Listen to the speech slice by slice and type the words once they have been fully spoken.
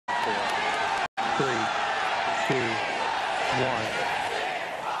3, 2, 1.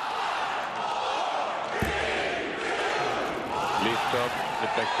 Lift up,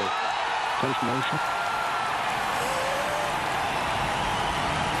 detected. Place motion.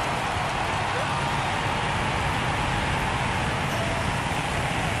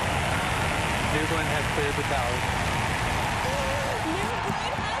 New Glenn has cleared the tower. New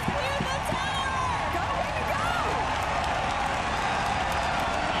Glenn has cleared the tower! Go, way to go!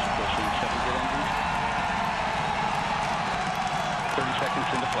 Still seeing 7 good engines. 30 seconds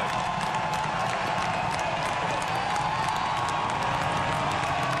into flight.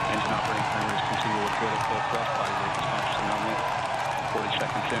 Engine operating parameters continue to look good at full thrust. Body weight response to normal. 40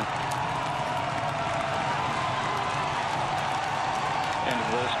 seconds in. End of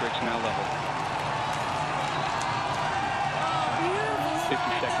low, strakes now level. 50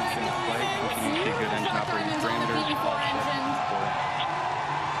 seconds into flight, continue to see good engine operating parameters, all set for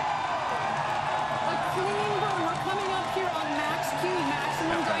A clean burn. We're coming up here on max Q,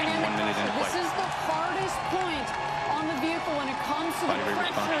 maximum dynamic 1 minute pressure. into This flight. is the hardest point on the vehicle when it comes to Body the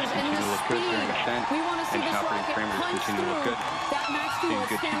weight response pressures and continue the to look good speed. during ascent. We want to see Engine this operating rocket parameters punch continue to look through good. that max Q. Seeing Let's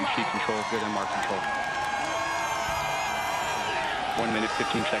good stand seat by. control, good MR control. 1 minute,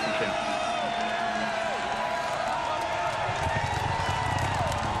 15 seconds in.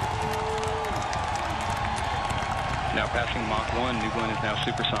 Now passing Mach 1, New Glenn is now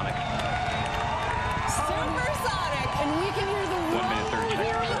supersonic. Supersonic! And we can hear the 1 minute, 30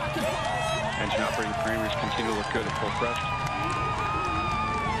 roar here. seconds. Engine operating parameters continue to look good at full thrust.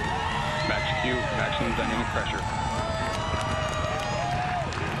 Max Q, maximum dynamic pressure.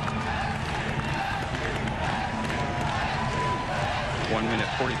 1 minute,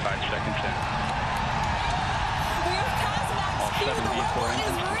 45 seconds in. We've passed max All Q. 7 The V4 roar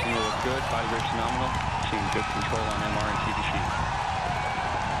engines is continue to real. look good. Body weight phenomenal. Seeing good control on MR and TBC.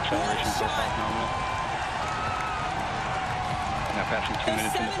 Acceleration profile phenomenal. Now passing 2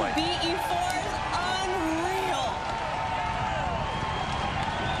 minutes into flight. The 7 BE4 is unreal.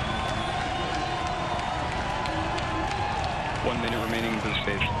 One minute remaining in boost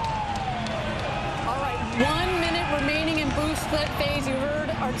phase. All right, 1 minute remaining in boost phase. You heard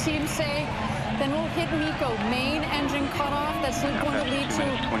our team say. Then we'll hit MECO, main engine cutoff. That's going to lead to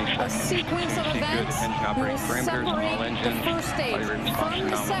a sequence of events. We will separate the first stage from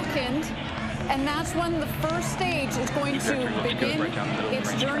the second, and that's when the first stage is going to begin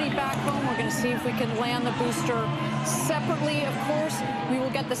its journey back home. We're going to see if we can land the booster separately. Of course, we will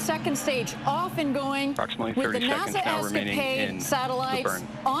get the second stage off and going with the NASA Escapade satellites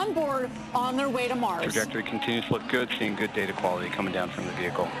on board on their way to Mars. Trajectory continues to look good, seeing good data quality coming down from the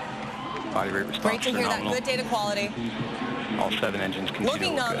vehicle. Body rate response Great to hear phenomenal. that. Good data quality. All 7 engines continue Looking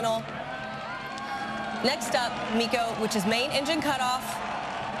to look nominal. good. Next up, MECO, which is main engine cutoff.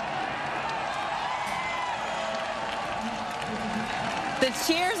 The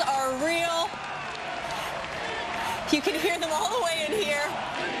cheers are real. You can hear them all the way in here.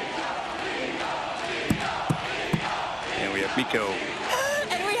 And we have MECO.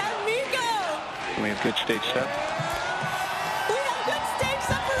 And we have MECO. And we have good stage set. We have good stage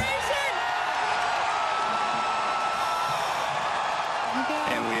separation.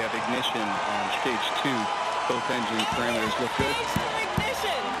 And we have ignition on stage 2. Both engine parameters look good.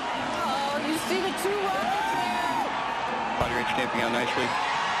 Ignition. Oh, you see the 2 rockets there. Body rate stamping out nicely.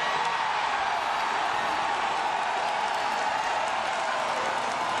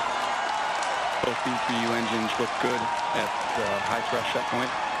 Both B3U engines look good at the high thrust set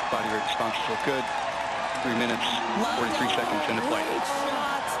point. Body rate responses look good. 3 minutes, 43 seconds into flight. Great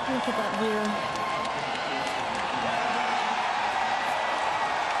shot. Look at that rear.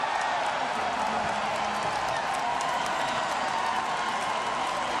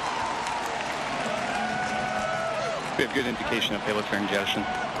 We have good indication of payload fairing jettison.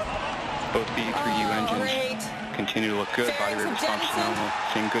 Both B3U engines continue to look good. Body rate response phenomenal.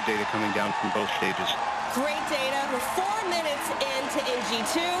 Seeing good data coming down from both stages. Great data. We're 4 minutes into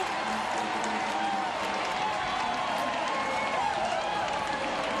NG2.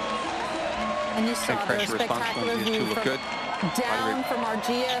 And you saw the pressure response spectacular on these view two look good. down from our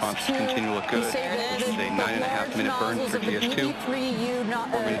Responses continue to look good. This is a 9.5 minute burn for GS2.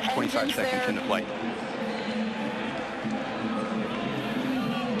 4 minutes, 25 seconds into flight.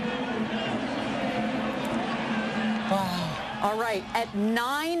 Wow. All right, at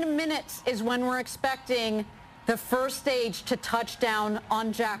 9 minutes is when we're expecting the first stage to touch down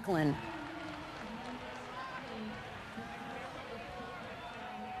on Jacqueline.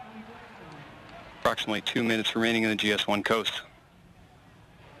 Approximately 2 minutes remaining in the GS1 coast.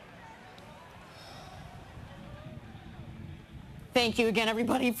 Thank you again,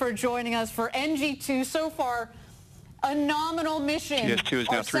 everybody, for joining us for NG2. So far, a nominal mission. GS2 is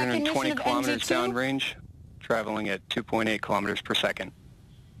now Our second 320 mission of kilometers NG2. downrange, traveling at 2.8 kilometers per second.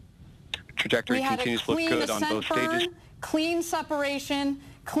 Trajectory continues to look good on both stages. Clean separation,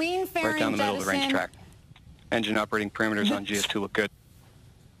 clean fairing right down the middle of the range track. Engine operating parameters on GS2 look good.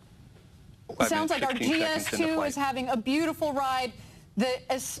 Sounds like our GS2 is having a beautiful ride. The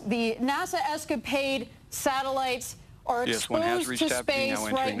NASA Escapade satellites are exposed to space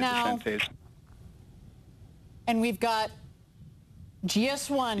right now. And we've got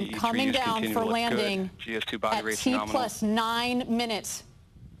GS1 coming down for landing GS2 body at race T nominal. plus 9 minutes.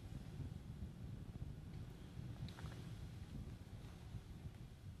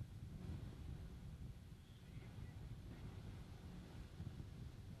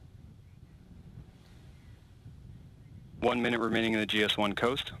 One minute remaining in the GS1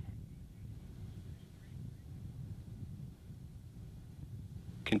 coast.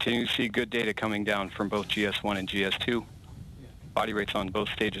 Continue to see good data coming down from both GS1 and GS2. Body rates on both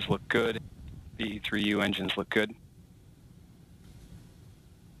stages look good. BE3U engines look good.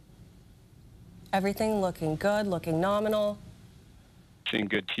 Everything looking good, looking nominal. Seeing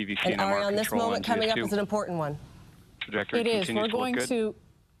good TVC and and MR Ariane, this control moment on coming up GS2. is an important one. Trajectory It is. continues to look good.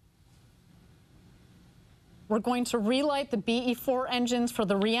 We're going to relight the BE4 engines for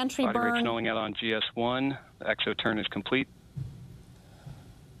the re-entry burn. Body rates nulling out on GS1. The exoturn is complete.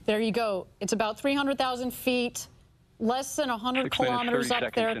 There you go. It's about 300,000 feet, less than 100 kilometers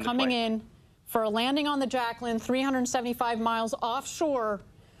up there, coming in for a landing on the Jacqueline, 375 miles offshore,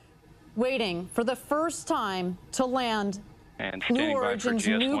 waiting for the first time to land Blue Origin's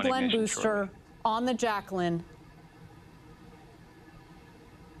New Glenn booster on the Jacqueline.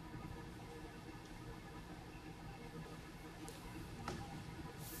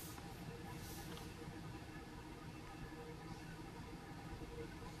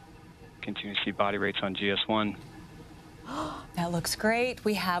 Continue to see body rates on GS1. That looks great.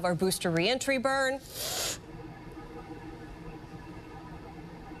 We have our booster re-entry burn.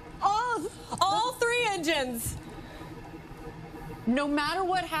 All three engines. No matter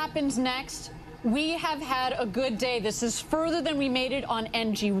what happens next, we have had a good day. This is further than we made it on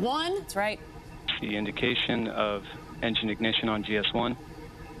NG1. That's right. See indication of engine ignition on GS1.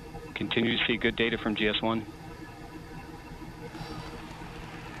 Continue to see good data from GS1.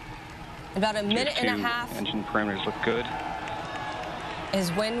 About a minute and a half engine parameters look good.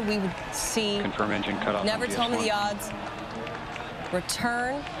 Is when we would see. Confirm engine cutoff. Never tell me the odds.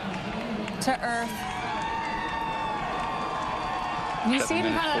 Return to Earth. You see it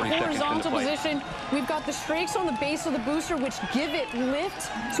in kind of horizontal position. We've got the strakes on the base of the booster, which give it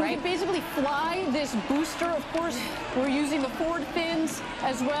lift. So we can basically fly this booster. Of course, we're using the forward fins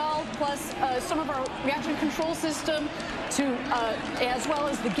as well, plus some of our reaction control system, as well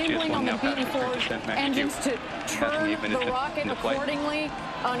as the gimbling on the BE4 engines to turn the rocket accordingly.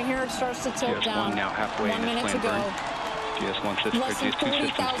 On here, it starts to tilt down. Now halfway 1 minute to go. GS1 system, Less than GS2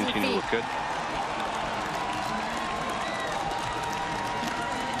 systems continue to look good.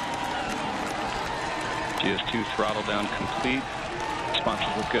 GS2 throttle down complete.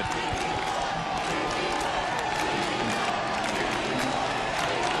 Responses look good.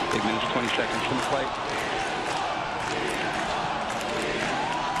 8 minutes, 20 seconds in flight.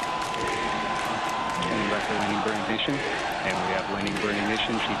 Standing by for landing burn ignition. And we have landing burn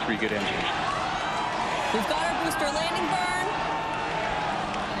ignition. See 3 good engines. We've got our booster landing burn.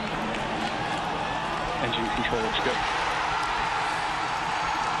 Engine control looks good.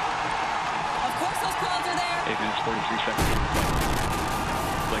 8 minutes, 43 seconds.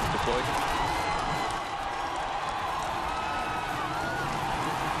 Legs deployed.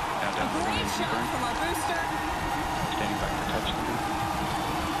 Now down to Great shot from our booster. Standing by for touchdown.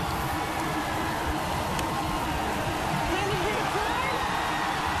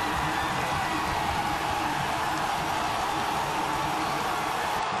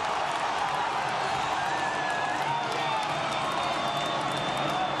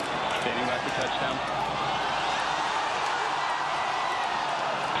 Standing by for touchdown.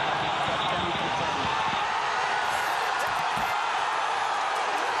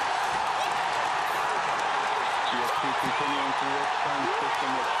 Continuing to work, turn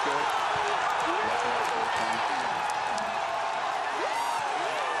system looks good.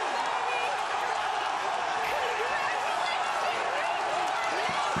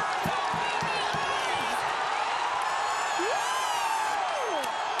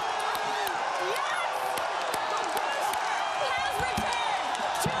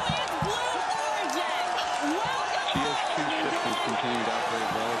 GS2 systems continue to operate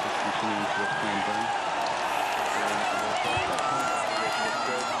well, just continuing to expand burn.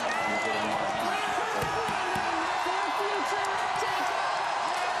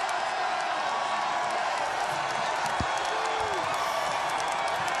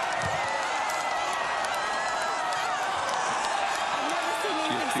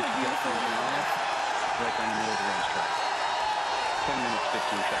 GS2 trajectory is now right down the middle of the racetrack. 10 minutes,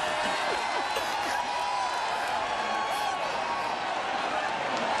 15 seconds.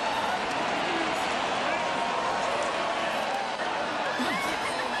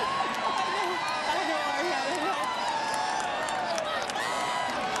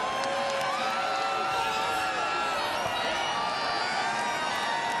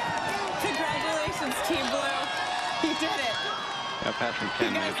 Congratulations, Team Blue. You did it. Now passing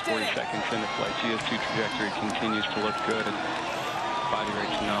 10 minutes, 40 seconds into flight. GS2 trajectory continues to look good. And body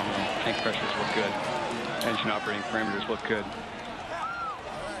rate's phenomenal. Tank pressures look good. Engine operating parameters look good.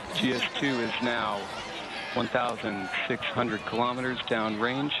 GS2 is now 1,600 kilometers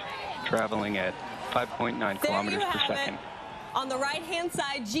downrange, traveling at 5.9 kilometers per second. On the right-hand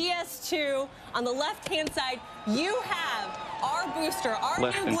side, GS2. On the left-hand side, you have our booster, our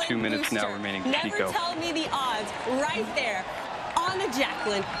Less new than Blink 2 minutes booster. now remaining to Never Chico. tell me the odds right there on a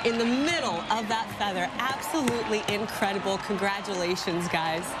Jacqueline in the middle of that feather. Absolutely incredible. Congratulations,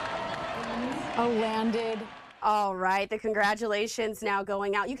 guys. Oh, landed. All right, the congratulations now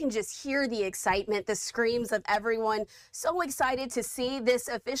going out. You can just hear the excitement, the screams of everyone. So excited to see this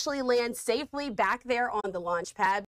officially land safely back there on the launch pad.